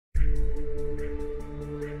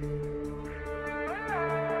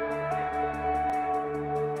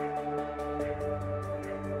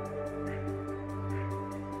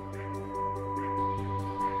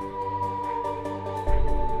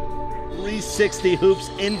360 Hoops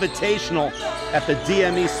Invitational at the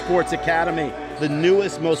DME Sports Academy, the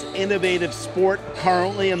newest, most innovative sport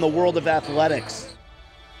currently in the world of athletics.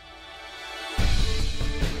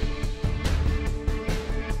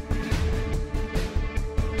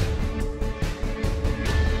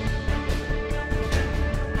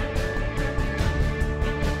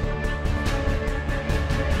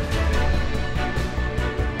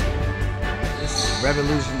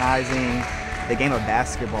 Revolutionizing the game of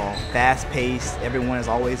basketball. Fast-paced, everyone is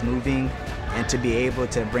always moving, and to be able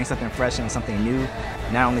to bring something fresh and something new,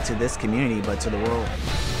 not only to this community, but to the world.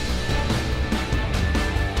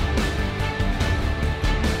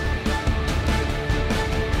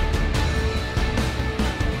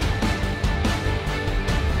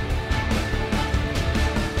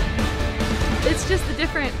 It's just a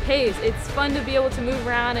different pace. It's fun to be able to move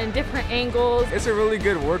around in different angles. It's a really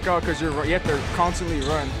good workout because you have to constantly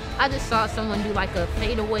run. I just saw someone do like a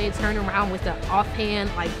fadeaway turn around with the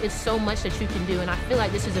offhand. Like, it's so much that you can do, and I feel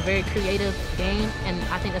like this is a very creative game, and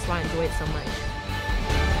I think that's why I enjoy it so much.